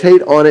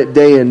 Meditate on it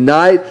day and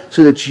night,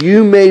 so that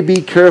you may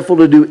be careful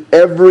to do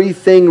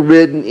everything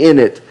written in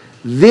it.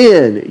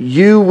 Then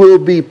you will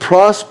be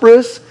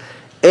prosperous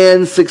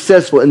and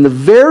successful. And the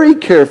very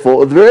careful,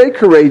 the very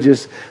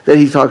courageous that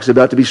he talks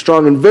about, to be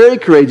strong and very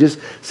courageous,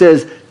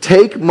 says,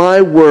 take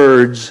my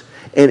words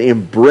and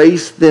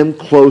embrace them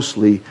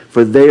closely,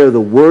 for they are the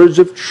words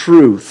of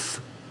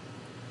truth.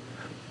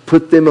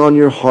 Put them on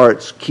your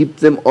hearts. Keep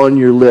them on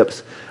your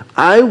lips.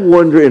 I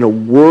wonder, in a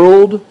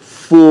world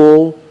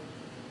full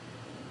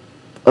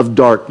of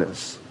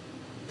darkness,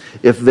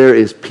 if there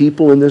is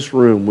people in this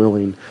room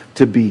willing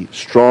to be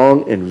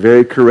strong and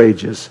very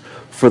courageous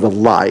for the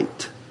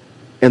light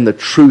and the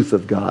truth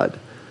of God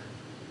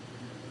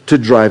to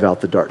drive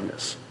out the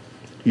darkness.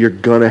 You're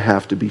going to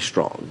have to be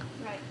strong.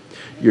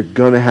 You're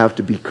going to have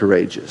to be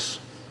courageous.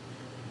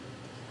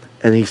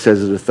 And he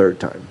says it a third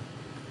time.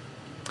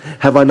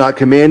 Have I not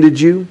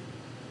commanded you?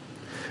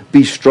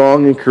 Be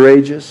strong and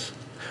courageous.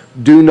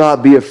 Do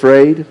not be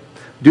afraid.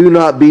 Do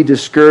not be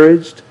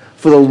discouraged.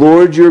 For the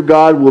Lord your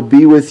God will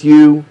be with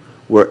you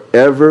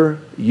wherever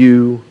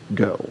you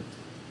go.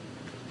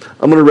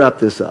 I'm going to wrap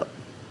this up.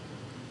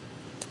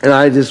 And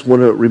I just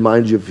want to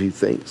remind you of a few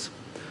things.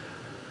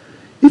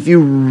 If you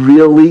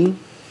really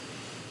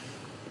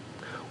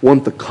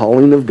want the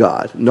calling of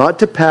God, not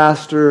to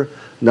pastor,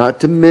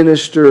 not to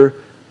minister,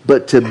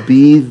 but to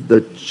be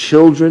the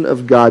children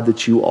of God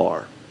that you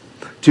are,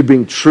 to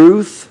bring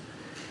truth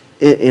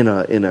in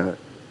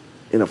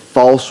a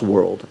false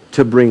world,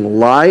 to bring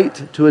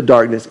light to a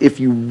darkness.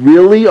 If you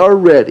really are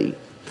ready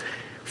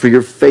for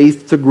your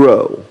faith to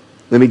grow,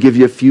 let me give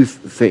you a few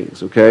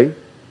things, okay?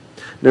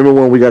 Number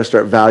one, we got to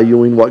start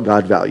valuing what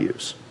God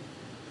values.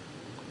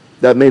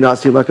 That may not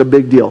seem like a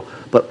big deal,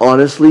 but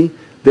honestly,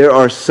 there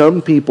are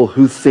some people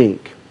who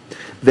think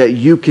that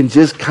you can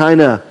just kind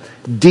of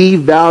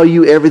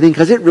devalue everything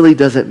because it really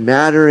doesn't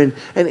matter. And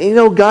you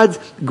know, God's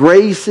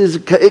grace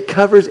it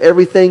covers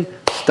everything.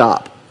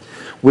 Stop.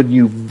 When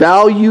you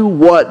value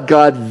what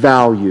God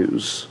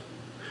values,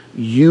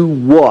 you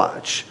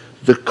watch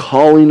the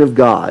calling of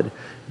God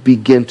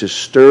begin to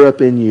stir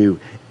up in you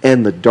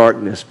and the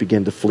darkness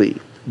begin to flee.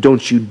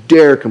 Don't you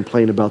dare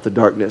complain about the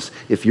darkness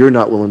if you're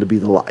not willing to be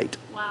the light.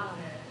 Wow.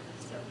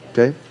 So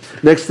Okay?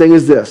 Next thing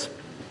is this.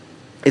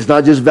 It's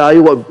not just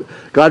value what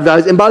God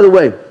values. And by the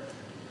way,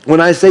 when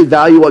I say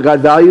value what God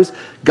values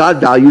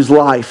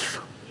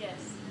life. yes.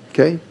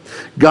 Okay?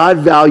 God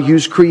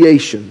values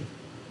creation.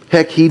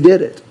 Heck, He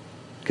did it.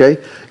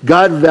 Okay?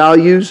 God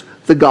values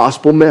the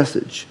gospel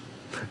message.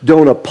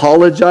 Don't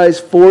apologize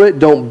for it.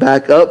 Don't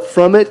back up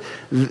from it.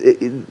 They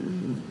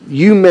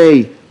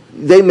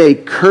may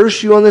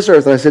curse you on this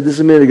earth, and I said this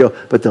a minute ago,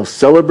 but they'll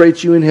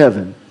celebrate you in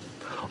heaven,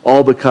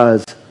 all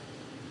because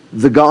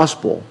the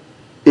gospel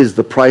is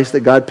the price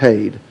that God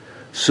paid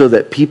so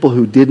that people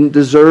who didn't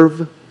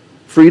deserve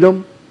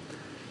freedom,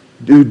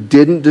 who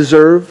didn't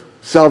deserve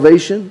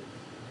salvation,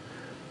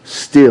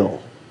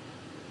 still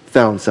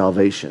found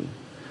salvation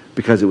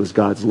because it was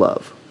God's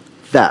love.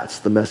 That's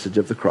the message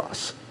of the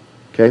cross.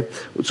 Okay?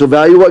 So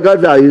value what God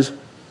values.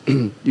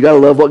 You got to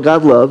love what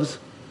God loves.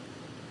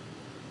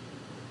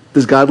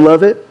 Does God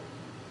love it?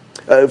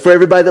 For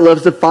everybody that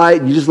loves to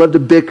fight and you just love to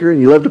bicker and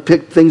you love to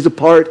pick things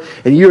apart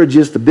and you're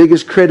just the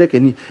biggest critic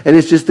and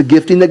it's just the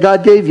gifting that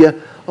God gave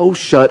you, oh,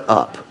 shut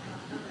up.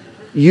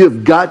 You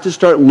have got to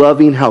start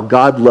loving how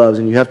God loves,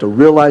 and you have to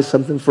realize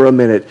something for a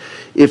minute.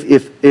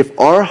 If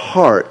our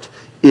heart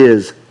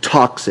is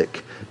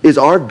toxic, is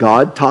our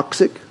God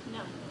toxic?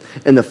 No.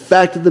 And the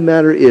fact of the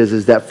matter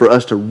is that for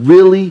us to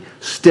really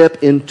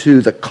step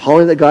into the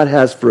calling that God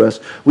has for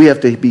us, we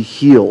have to be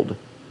healed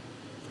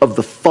of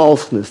the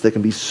falseness that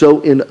can be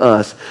so in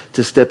us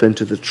to step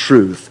into the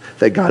truth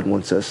that God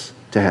wants us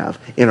to have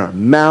in our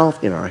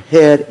mouth, in our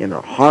head, in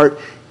our heart,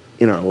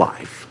 in our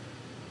life.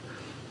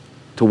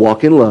 To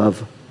walk in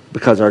love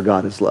because our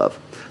God is love.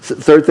 So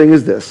the third thing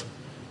is this.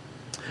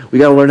 We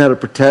got to learn how to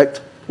protect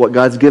what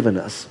God's given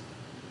us.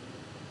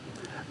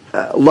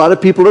 A lot of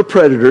people are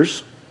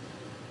predators,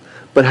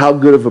 but how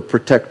good of a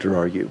protector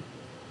are you?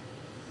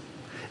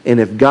 And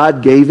if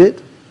God gave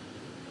it,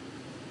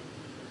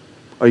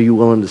 are you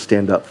willing to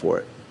stand up for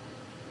it?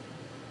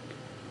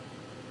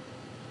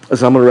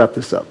 So I'm going to wrap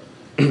this up.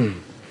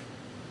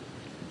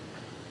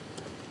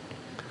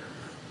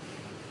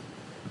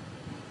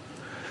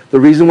 The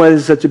reason why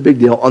this is such a big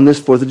deal on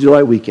this 4th of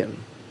July weekend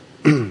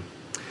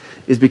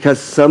is because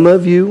some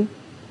of you,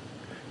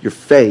 your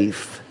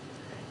faith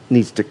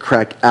needs to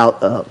crack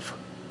out of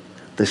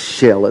the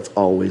shell it's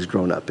always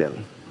grown up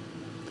in.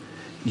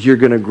 You're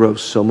going to grow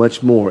so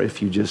much more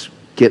if you just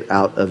get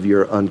out of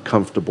your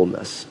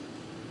uncomfortableness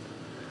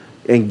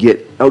and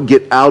get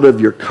out of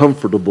your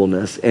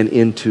comfortableness and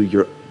into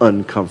your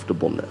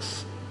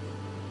uncomfortableness.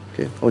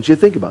 Okay, I want you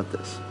to think about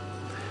this.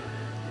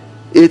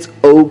 It's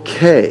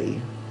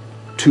okay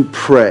to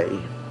pray.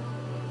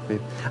 Okay?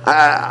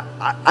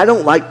 I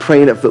don't like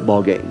praying at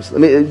football games. I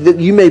mean,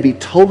 you may be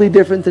totally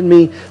different than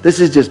me. This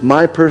is just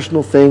my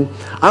personal thing.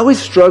 I always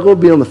struggled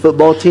being on the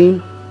football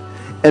team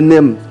and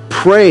them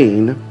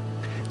praying.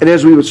 And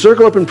as we would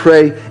circle up and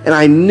pray, and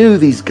I knew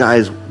these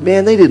guys,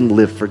 man, they didn't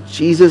live for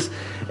Jesus.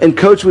 And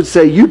coach would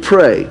say, you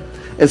pray.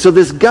 And so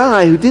this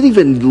guy who didn't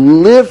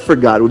even live for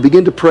God would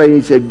begin to pray. And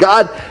he said,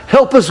 God,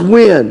 help us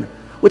win.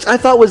 Which I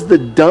thought was the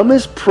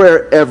dumbest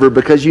prayer ever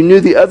because you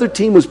knew the other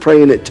team was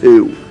praying it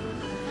too.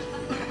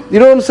 You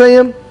know what I'm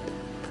saying?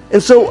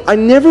 And so I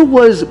never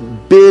was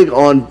big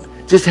on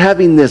just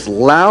having this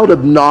loud,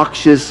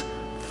 obnoxious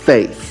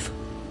faith.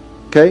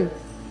 Okay?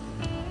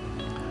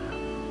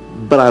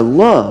 But I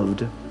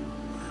loved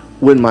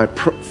when my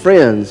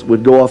friends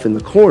would go off in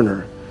the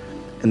corner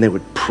and they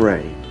would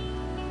pray.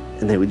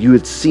 And you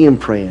would see them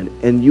praying.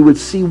 And you would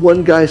see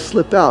one guy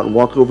slip out and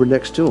walk over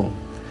next to him.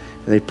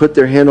 And they put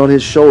their hand on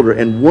his shoulder.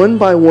 And one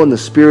by one, the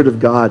Spirit of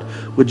God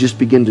would just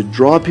begin to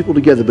draw people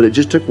together. But it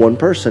just took one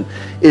person.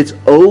 It's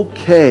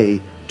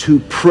okay to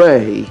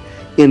pray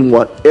in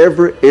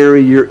whatever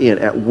area you're in.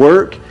 At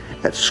work,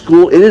 at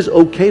school, it is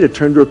okay to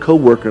turn to a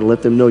coworker and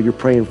let them know you're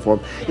praying for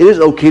them. It is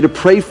okay to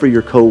pray for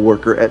your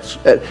coworker.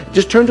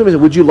 Just turn to them and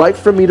say, would you like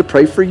for me to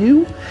pray for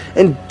you?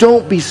 And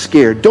don't be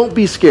scared. Don't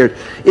be scared.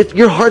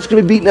 Your heart's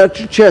going to be beating out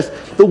your chest.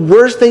 The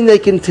worst thing they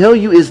can tell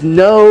you is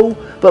no,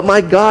 but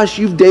my gosh,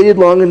 you've dated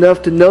long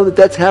enough to know that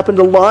that's happened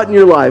a lot in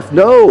your life.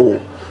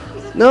 No,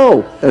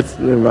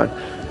 never mind.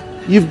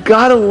 You've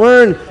got to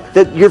learn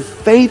that your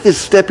faith is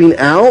stepping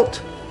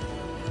out.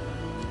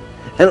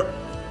 And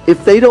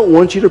if they don't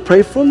want you to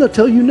pray for them, they'll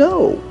tell you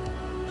no.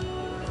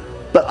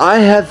 But I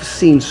have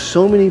seen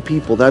so many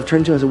people that I've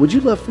turned to and said, would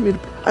you love for me to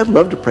pray? I'd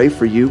love to pray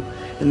for you.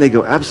 And they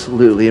go,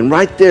 absolutely. And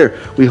right there,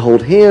 we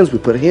hold hands, we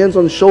put hands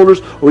on the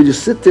shoulders, or we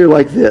just sit there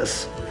like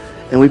this,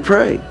 and we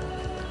pray.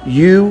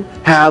 You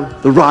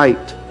have the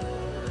right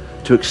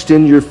to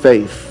extend your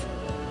faith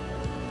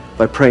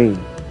by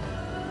praying.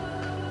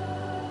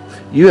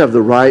 You have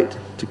the right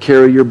to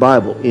carry your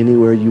Bible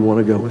anywhere you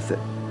want to go with it.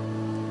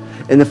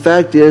 And the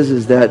fact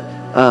is that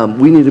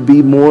we need to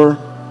be more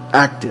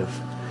active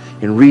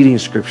in reading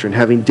Scripture and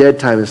having dead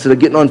time instead of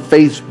getting on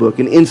Facebook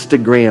and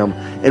Instagram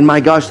and, my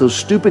gosh, those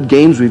stupid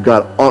games we've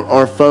got on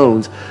our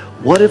phones.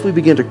 What if we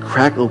begin to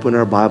crack open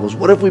our Bibles?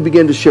 What if we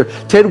begin to share?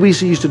 Ted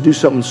Weese used to do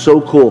something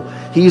so cool.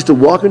 He used to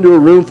walk into a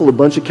room full of a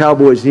bunch of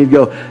cowboys and he'd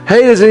go,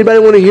 hey, does anybody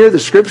want to hear the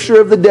Scripture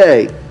of the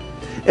day?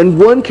 And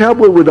one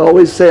cowboy would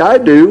always say, I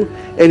do.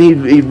 And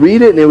he'd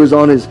read it, and it was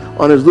on his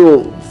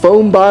little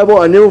phone Bible.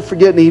 I never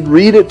forget, and he'd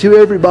read it to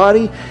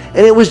everybody.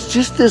 And it was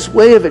just this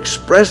way of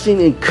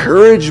expressing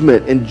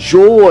encouragement and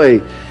joy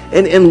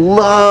and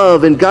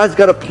love. And God's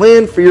got a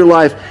plan for your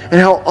life. And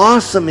how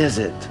awesome is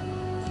it?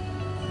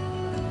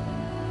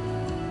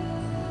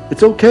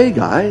 It's okay,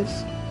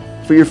 guys,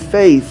 for your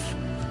faith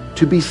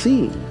to be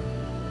seen.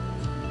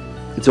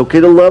 It's okay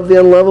to love the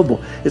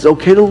unlovable. It's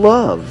okay to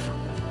love,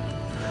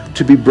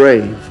 to be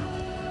brave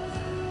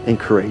and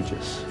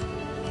courageous.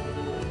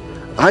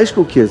 High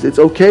school kids, it's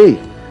okay.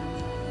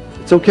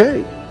 It's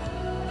okay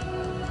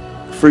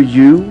for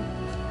you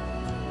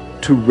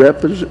to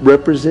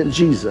represent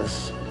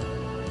Jesus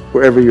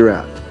wherever you're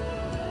at.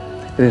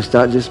 And it's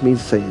not just me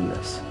saying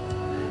this.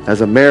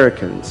 As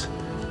Americans,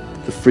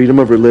 the freedom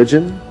of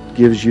religion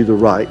gives you the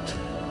right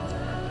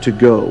to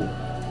go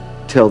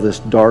tell this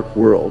dark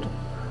world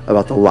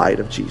about the light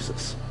of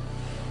Jesus.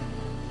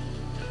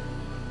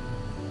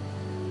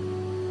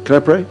 Can I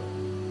pray?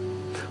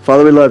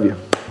 Father, we love you.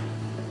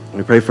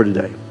 We pray for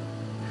today.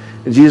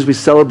 And Jesus, we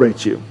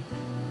celebrate you.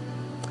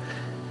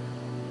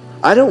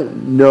 I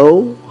don't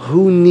know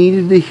who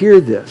needed to hear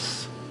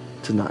this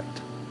tonight.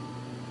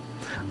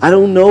 I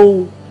don't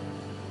know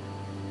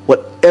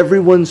what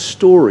everyone's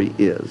story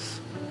is.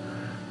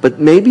 But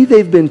maybe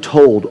they've been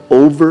told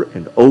over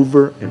and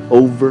over and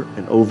over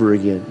and over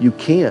again, you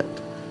can't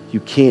do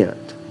that.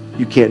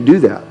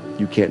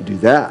 You can't do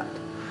that.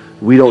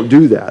 We don't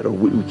do that, or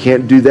we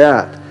can't do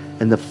that.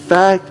 And the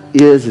fact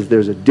is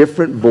there's a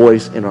different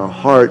voice in our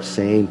heart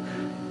saying,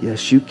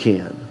 yes, you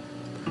can.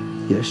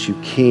 Yes, you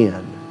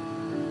can.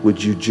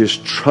 Would you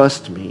just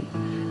trust me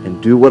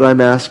and do what I'm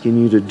asking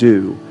you to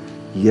do?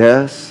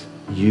 Yes,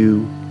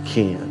 you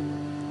can.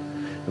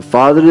 And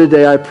Father,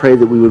 today I pray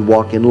that we would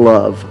walk in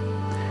love,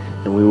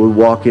 and we would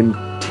walk in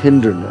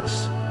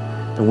tenderness,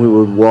 and we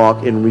would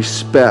walk in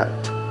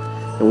respect,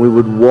 and we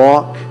would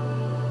walk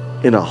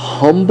in a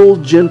humble,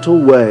 gentle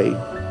way,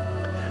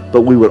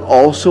 but we would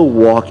also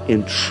walk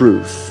in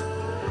truth,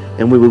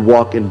 and we would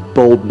walk in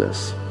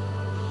boldness,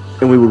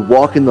 and we would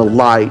walk in the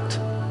light.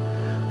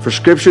 For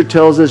Scripture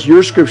tells us,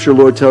 your Scripture,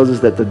 Lord, tells us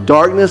that the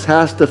darkness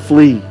has to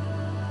flee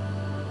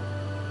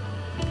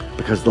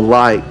because the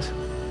light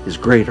is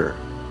greater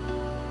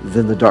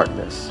than the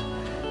darkness.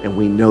 And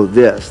we know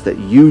this, that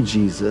you,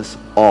 Jesus,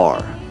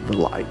 are the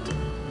light.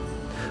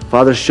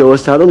 Father, show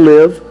us how to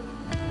live.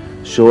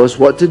 Show us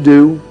what to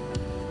do.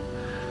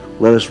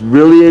 Let us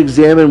really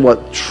examine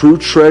what true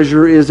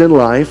treasure is in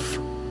life,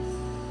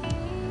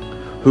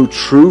 who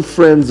true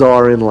friends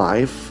are in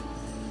life,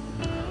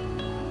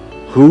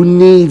 who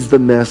needs the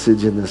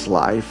message in this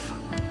life.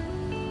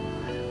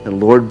 And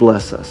Lord,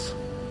 bless us.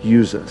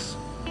 Use us.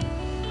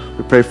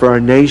 We pray for our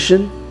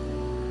nation.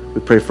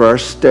 We pray for our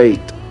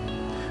state.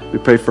 We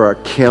pray for our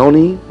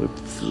county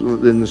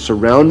and the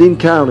surrounding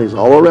counties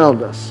all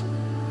around us.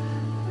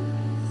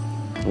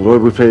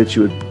 Lord, we pray that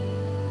you would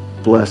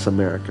bless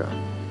America.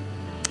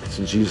 It's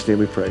in Jesus' name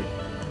we pray.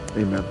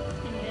 Amen.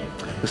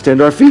 Let's stand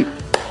to our feet.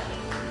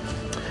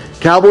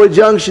 Cowboy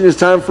Junction, it's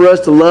time for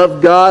us to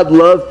love God,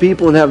 love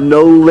people, and have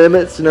no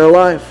limits in our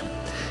life.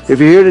 If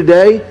you're here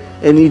today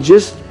and you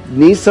just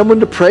need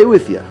someone to pray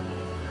with you,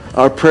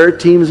 our prayer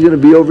team is going to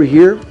be over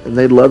here, and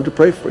they'd love to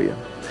pray for you.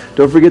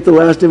 Don't forget the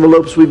last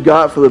envelopes we've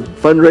got for the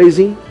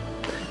fundraising.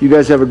 You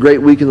guys have a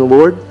great week in the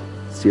Lord.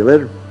 See you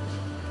later.